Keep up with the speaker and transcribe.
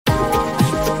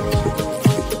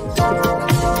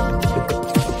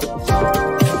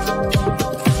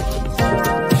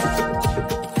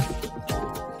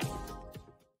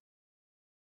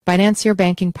Binance EUR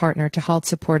banking partner to halt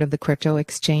support of the crypto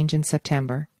exchange in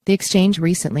September. The exchange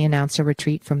recently announced a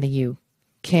retreat from the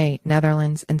UK,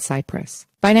 Netherlands, and Cyprus.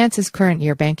 Binance's current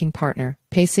EUR banking partner,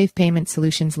 Paysafe Payment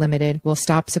Solutions Limited, will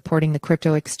stop supporting the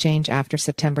crypto exchange after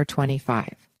September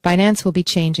 25. Binance will be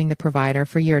changing the provider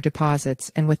for EUR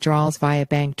deposits and withdrawals via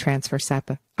bank transfer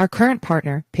SEPA. Our current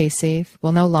partner, Paysafe,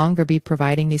 will no longer be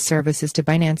providing these services to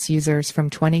Binance users from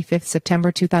 25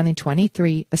 September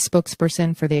 2023, a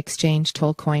spokesperson for the exchange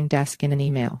told CoinDesk in an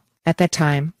email. At that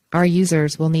time, our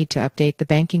users will need to update the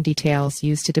banking details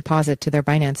used to deposit to their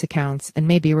Binance accounts and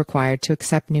may be required to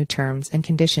accept new terms and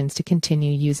conditions to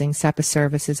continue using SEPA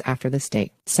services after this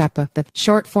date. SEPA, the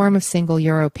short form of Single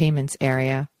Euro Payments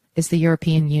Area, is the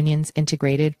European Union's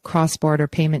integrated cross-border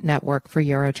payment network for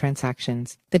euro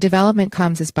transactions. The development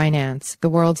comes as Binance, the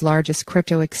world's largest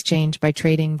crypto exchange by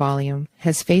trading volume,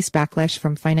 has faced backlash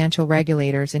from financial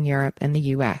regulators in Europe and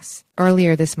the US.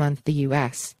 Earlier this month, the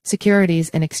U.S. Securities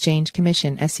and Exchange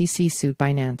Commission (SEC) sued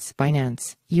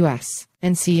Binance, U.S.,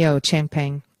 and CEO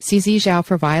Changpeng, Zhao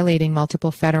for violating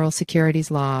multiple federal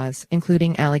securities laws,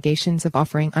 including allegations of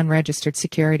offering unregistered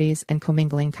securities and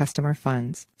commingling customer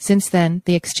funds. Since then,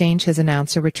 the exchange has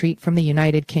announced a retreat from the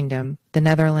United Kingdom, the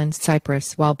Netherlands,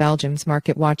 Cyprus, while Belgium's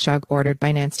market watchdog ordered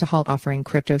Binance to halt offering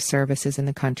crypto services in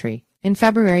the country. In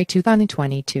February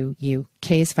 2022,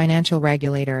 UK's financial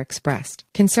regulator expressed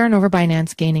concern over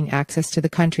Binance gaining access to the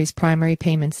country's primary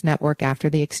payments network after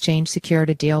the exchange secured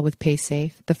a deal with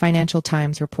Paysafe, the Financial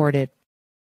Times reported.